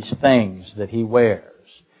have these things that he wears.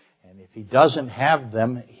 And if he doesn't have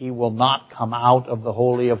them, he will not come out of the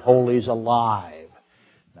Holy of Holies alive.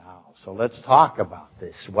 So let's talk about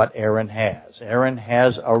this, what Aaron has. Aaron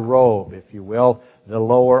has a robe, if you will, the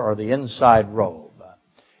lower or the inside robe.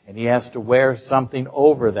 And he has to wear something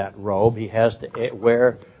over that robe. He has to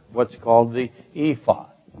wear what's called the ephod.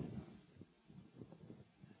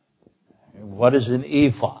 And what is an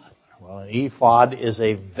ephod? Well, an ephod is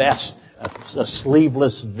a vest, a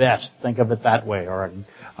sleeveless vest. Think of it that way, or an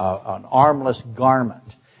armless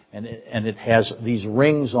garment. And it has these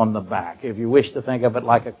rings on the back. If you wish to think of it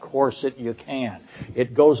like a corset, you can.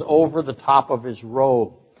 It goes over the top of his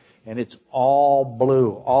robe. And it's all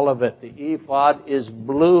blue. All of it. The ephod is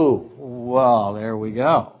blue. Well, there we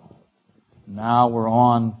go. Now we're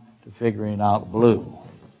on to figuring out blue.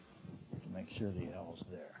 To make sure the L's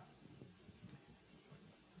there.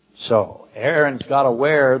 So, Aaron's got to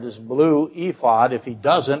wear this blue ephod. If he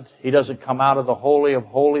doesn't come out of the Holy of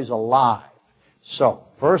Holies alive. So,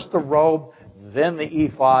 first the robe, then the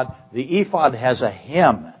ephod. The ephod has a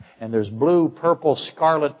hem, and there's blue, purple,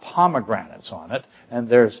 scarlet pomegranates on it. And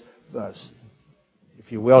there's,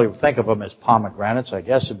 if you will, you think of them as pomegranates. I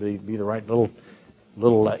guess it'd be the right little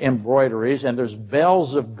embroideries. And there's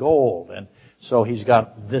bells of gold. And so he's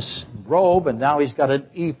got this robe, and now he's got an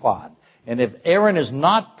ephod. And if Aaron is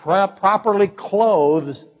not properly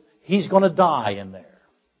clothed, he's going to die in there.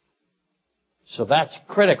 So that's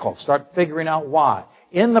critical. Start figuring out why.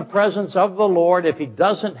 In the presence of the Lord, if he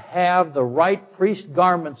doesn't have the right priest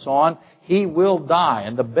garments on, he will die.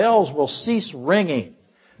 And the bells will cease ringing.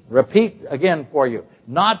 Repeat again for you.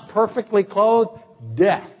 Not perfectly clothed,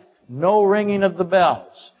 death. No ringing of the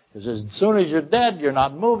bells. Because as soon as you're dead, you're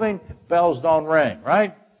not moving, bells don't ring,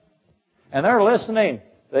 right? And they're listening.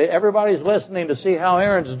 Everybody's listening to see how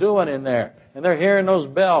Aaron's doing in there. And they're hearing those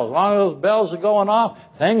bells. As long as those bells are going off,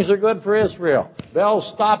 things are good for Israel.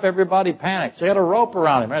 Bells stop, everybody panics. They got a rope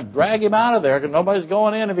around him. They drag him out of there because nobody's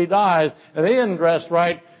going in if he dies. If he isn't dressed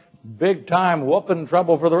right, big time whooping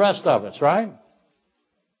trouble for the rest of us, right?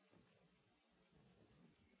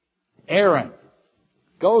 Aaron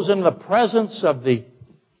goes in the presence of the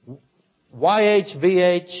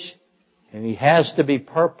YHVH, and he has to be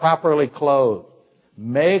properly clothed.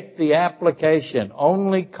 Make the application.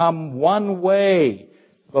 Only come one way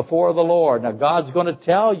before the Lord. Now, God's going to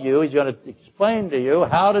tell you, He's going to explain to you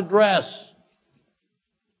how to dress.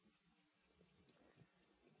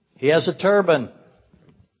 He has a turban.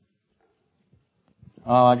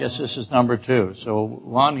 Oh, I guess this is number 2. So,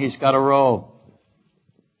 1, he's got a robe.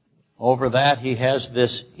 Over that, he has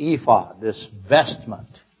this ephod, this vestment.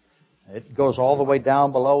 It goes all the way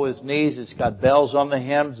down below his knees. It's got bells on the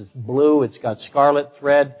hems. It's blue. It's got scarlet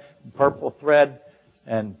thread, purple thread,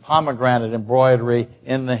 and pomegranate embroidery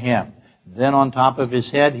in the hem. Then on top of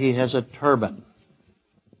his head, he has a turban.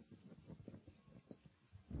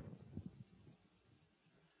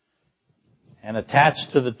 And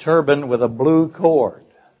attached to the turban with a blue cord.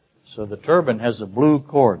 So the turban has a blue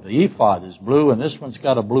cord. The ephod is blue, and this one's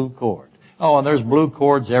got a blue cord. Oh, and there's blue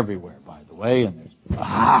cords everywhere, by the way. And there's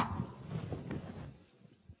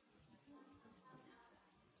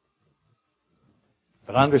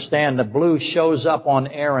But understand, the blue shows up on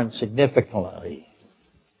Aaron significantly.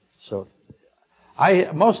 So,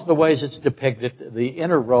 most of the ways it's depicted, the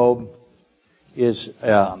inner robe is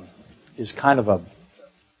kind of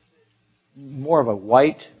more of a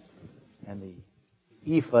white, and the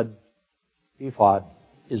ephod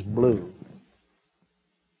is blue.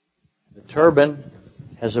 The turban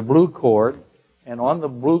has a blue cord, and on the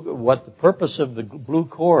blue, what the purpose of the blue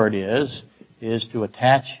cord is to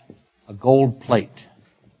attach a gold plate.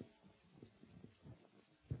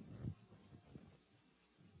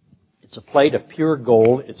 It's a plate of pure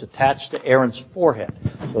gold. It's attached to Aaron's forehead.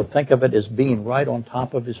 So think of it as being right on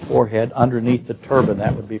top of his forehead, underneath the turban.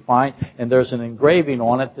 That would be fine. And there's an engraving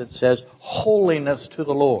on it that says, Holiness to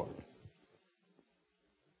the Lord.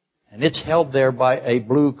 And it's held there by a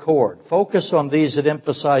blue cord. Focus on these that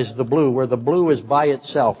emphasize the blue, where the blue is by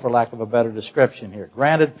itself, for lack of a better description here.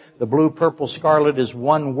 Granted, the blue, purple, scarlet is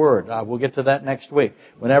one word. We'll get to that next week.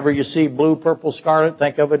 Whenever you see blue, purple, scarlet,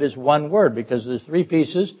 think of it as one word, because there's 3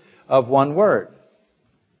 pieces of one word.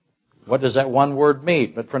 What does that one word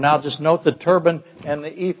mean? But for now, just note the turban and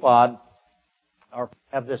the ephod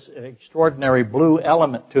have this extraordinary blue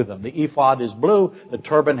element to them. The ephod is blue. The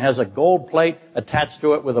turban has a gold plate attached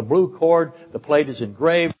to it with a blue cord. The plate is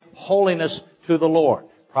engraved, Holiness to the Lord.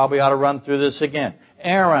 Probably ought to run through this again.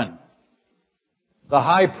 Aaron, the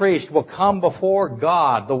high priest, will come before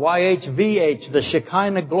God, the YHVH, the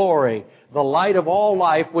Shekinah glory, the light of all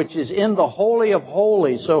life, which is in the Holy of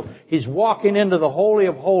Holies. So he's walking into the Holy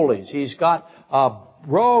of Holies. He's got a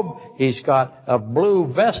robe. He's got a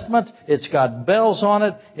blue vestment. It's got bells on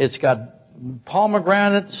it. It's got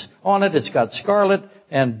pomegranates on it. It's got scarlet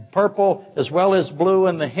and purple as well as blue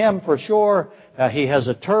in the hem for sure. He has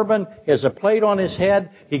a turban. He has a plate on his head.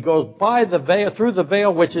 He goes by the veil, through the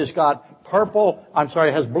veil, which has got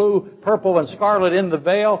has blue, purple, and scarlet in the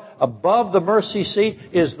veil. Above the mercy seat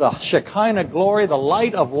is the Shekinah glory, the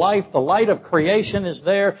light of life, the light of creation is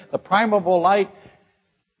there, the primeval light.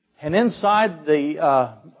 And inside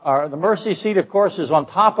the mercy seat, of course, is on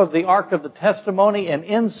top of the Ark of the Testimony, and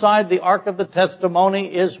inside the Ark of the Testimony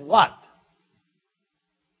is what?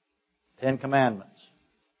 10 Commandments.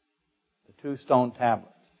 The 2 stone tablets.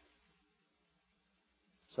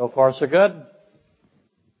 So far, so good?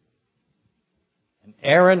 And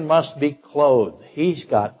Aaron must be clothed. He's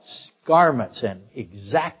got garments and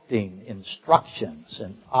exacting instructions.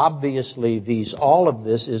 And obviously all of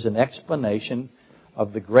this is an explanation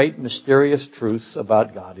of the great mysterious truths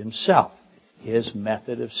about God Himself. His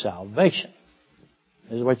method of salvation.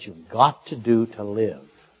 This is what you've got to do to live.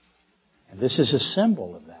 And this is a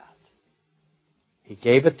symbol of that. He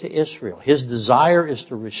gave it to Israel. His desire is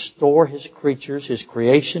to restore His creatures, His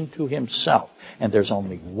creation to Himself. And there's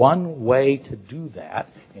only one way to do that,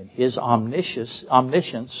 and His omniscience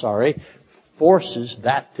forces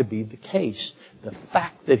that to be the case. The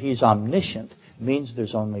fact that He's omniscient means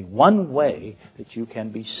there's only one way that you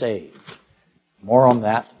can be saved. More on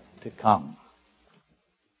that to come.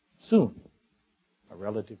 Soon. A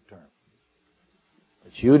relative term.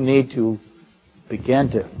 But you need to begin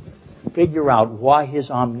to figure out why His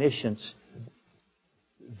omniscience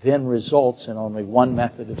then results in only one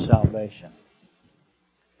method of salvation.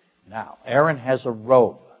 Now, Aaron has a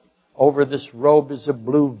robe. Over this robe is a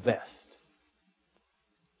blue vest.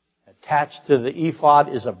 Attached to the ephod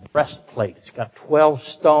is a breastplate. It's got 12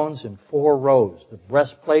 stones in 4 rows. The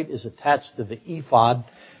breastplate is attached to the ephod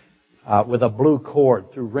with a blue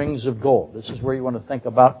cord through rings of gold. This is where you want to think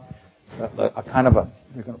about you're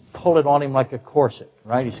going to pull it on him like a corset,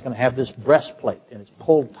 right? He's going to have this breastplate, and it's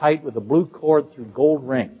pulled tight with a blue cord through gold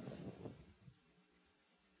rings.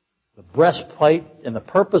 The breastplate, and the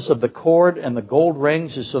purpose of the cord and the gold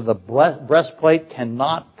rings is so the breastplate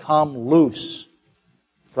cannot come loose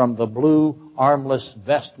from the blue armless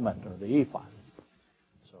vestment or the ephod.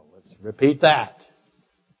 So let's repeat that.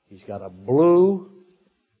 He's got a blue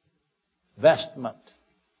vestment.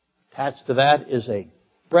 Attached to that is a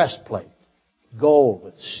breastplate, gold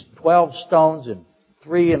with 12 stones in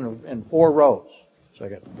 3 and 4 rows. So I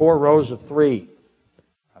got 4 rows of 3.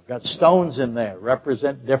 I've got stones in there,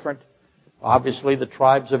 represent different, obviously the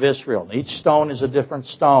tribes of Israel. Each stone is a different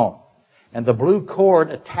stone. And the blue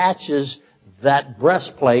cord attaches that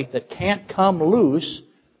breastplate that can't come loose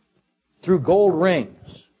through gold rings.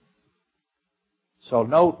 So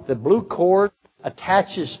note, the blue cord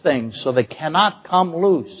attaches things so they cannot come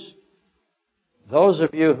loose. Those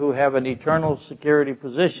of you who have an eternal security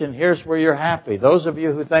position, here's where you're happy. Those of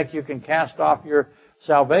you who think you can cast off your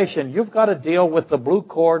salvation, you've got to deal with the blue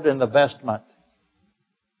cord and the vestment.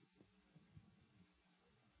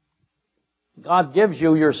 God gives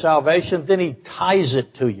you your salvation, then He ties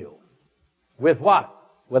it to you. With what?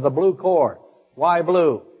 With a blue cord. Why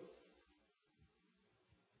blue?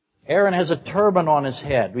 Aaron has a turban on his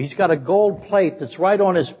head. He's got a gold plate that's right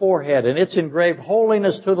on his forehead, and it's engraved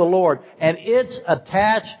Holiness to the Lord, and it's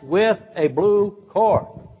attached with a blue cord.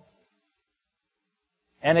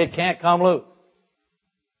 And it can't come loose.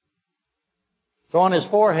 It's on his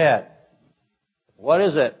forehead. What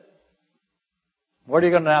is it? What are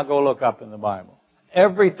you going to now go look up in the Bible?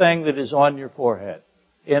 Everything that is on your forehead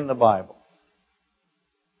in the Bible.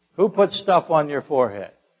 Who puts stuff on your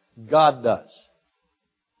forehead? God does.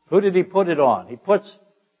 Who did He put it on? He puts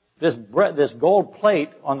this gold plate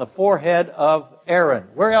on the forehead of Aaron.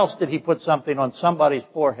 Where else did He put something on somebody's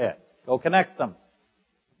forehead? Go connect them.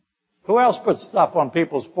 Who else puts stuff on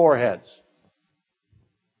people's foreheads?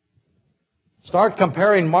 Start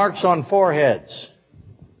comparing marks on foreheads.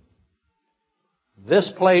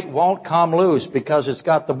 This plate won't come loose because it's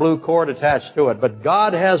got the blue cord attached to it. But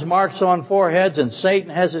God has marks on foreheads and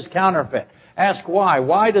Satan has his counterfeit. Ask why.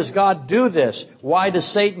 Why does God do this? Why does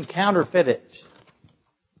Satan counterfeit it?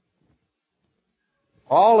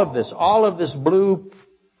 All of this blue,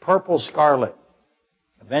 purple, scarlet.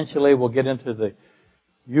 Eventually we'll get into the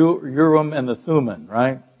Urim and the Thummim,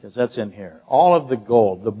 right? Because that's in here. All of the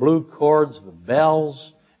gold, the blue cords, the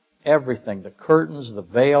bells, everything, the curtains, the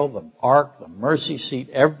veil, the ark, the mercy seat,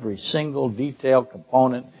 every single detail,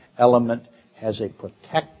 component, element has a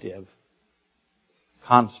protective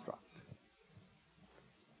construct.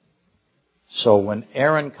 So when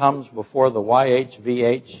Aaron comes before the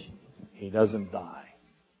YHVH, he doesn't die.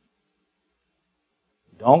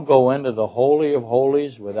 Don't go into the Holy of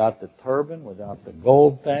Holies without the turban, without the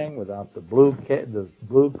gold thing, without the blue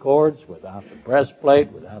cords, without the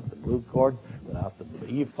breastplate, without the blue cord, without the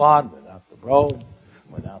ephod, without the robe,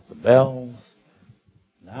 without the bells.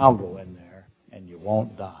 Now go in there and you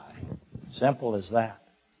won't die. Simple as that.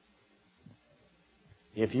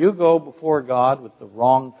 If you go before God with the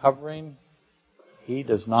wrong covering, He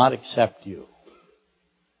does not accept you.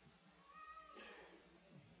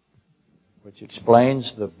 Which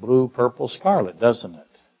explains the blue, purple, scarlet, doesn't it?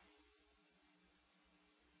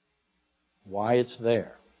 Why it's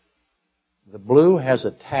there. The blue has a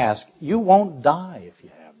task. You won't die if you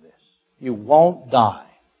have this. You won't die.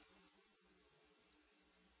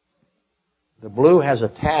 The blue has a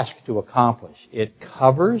task to accomplish. It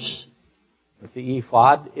covers with the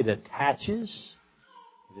ephod. It attaches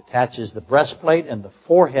the breastplate and the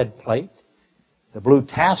forehead plate. The blue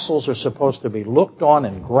tassels are supposed to be looked on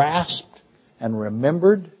and grasped and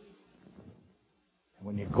remembered. And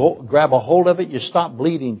when you grab a hold of it, you stop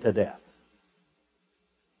bleeding to death.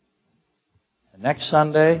 And next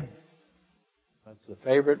Sunday, that's the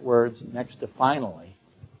favorite words, next to finally.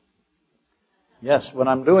 Yes, when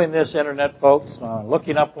I'm doing this, Internet folks,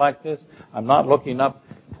 looking up like this, I'm not looking up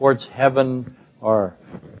towards heaven or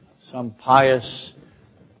some pious.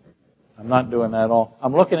 I'm not doing that at all.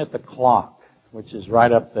 I'm looking at the clock, which is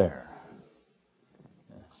right up there.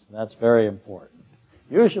 That's very important.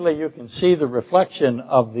 Usually you can see the reflection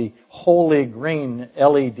of the holy green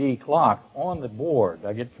LED clock on the board.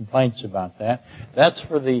 I get complaints about that. That's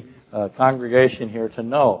for the congregation here to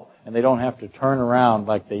know. And they don't have to turn around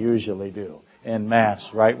like they usually do in Mass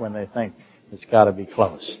right when they think it's got to be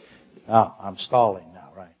close. Now, I'm stalling now,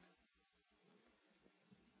 right?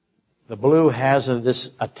 The blue has this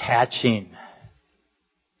attaching,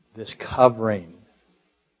 this covering,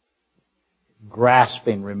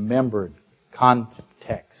 grasping, remembered,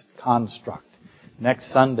 context, construct.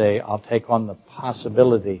 Next Sunday, I'll take on the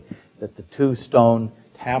possibility that the 2 stone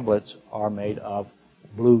tablets are made of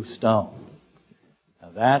blue stone. Now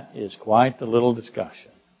that is quite a little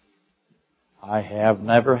discussion. I have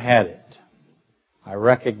never had it. I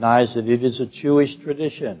recognize that it is a Jewish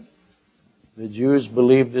tradition. The Jews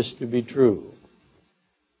believe this to be true.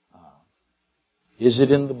 Is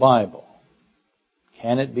it in the Bible?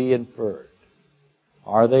 Can it be inferred?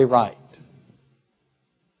 Are they right?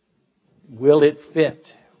 Will it fit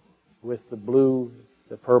with the blue,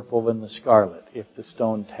 the purple, and the scarlet if the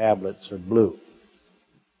stone tablets are blue?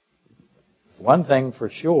 One thing for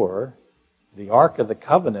sure, the Ark of the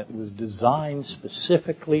Covenant was designed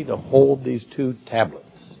specifically to hold these 2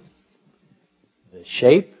 tablets. The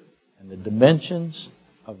shape and the dimensions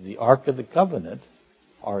of the Ark of the Covenant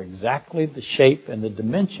are exactly the shape and the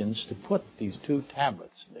dimensions to put these 2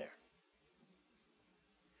 tablets there.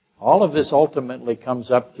 All of this ultimately comes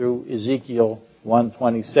up through Ezekiel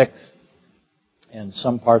 1:26 and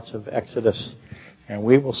some parts of Exodus, and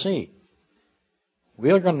we will see. We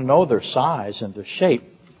are going to know their size and their shape.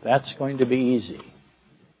 That's going to be easy.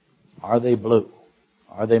 Are they blue?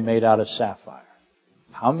 Are they made out of sapphire?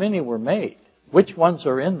 How many were made? Which ones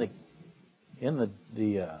are in the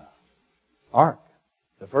ark?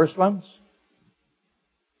 The first ones?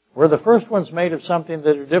 Were the first ones made of something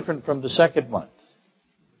that are different from the second ones?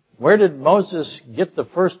 Where did Moses get the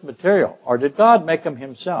first material? Or did God make them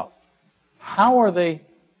himself? How are they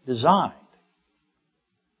designed?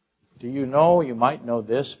 Do you know, you might know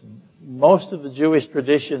this, most of the Jewish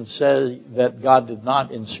tradition says that God did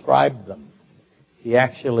not inscribe them. He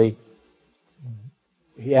actually,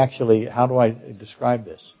 how do I describe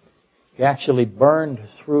this? He actually burned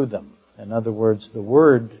through them. In other words, the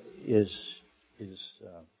word is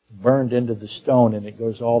burned into the stone and it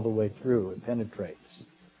goes all the way through. It penetrates.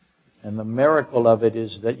 And the miracle of it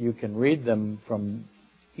is that you can read them from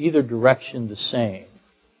either direction the same.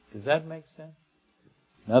 Does that make sense?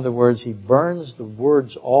 In other words, he burns the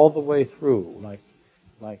words all the way through,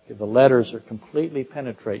 like the letters are completely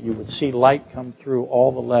penetrate. You would see light come through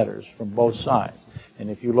all the letters from both sides.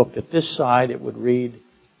 And if you looked at this side, it would read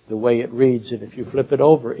the way it reads. And if you flip it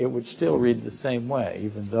over, it would still read the same way,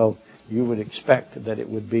 even though you would expect that it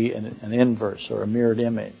would be an inverse or a mirrored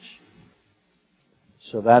image.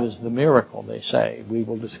 So that is the miracle, they say. We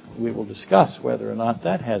will discuss whether or not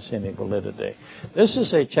that has any validity. This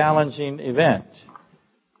is a challenging event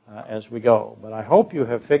as we go. But I hope you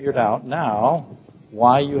have figured out now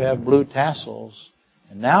why you have blue tassels.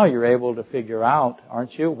 And now you're able to figure out,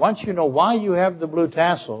 aren't you? Once you know why you have the blue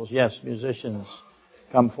tassels, yes, musicians,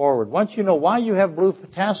 come forward. Once you know why you have blue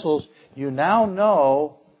tassels, you now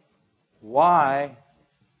know why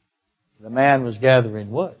the man was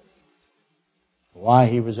gathering wood. Why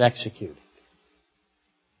he was executed.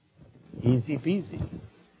 Easy peasy.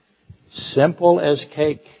 Simple as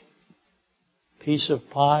cake. Piece of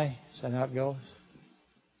pie. Is that how it goes?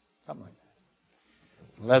 Something like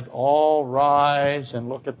that. Let all rise and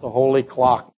look at the holy clock.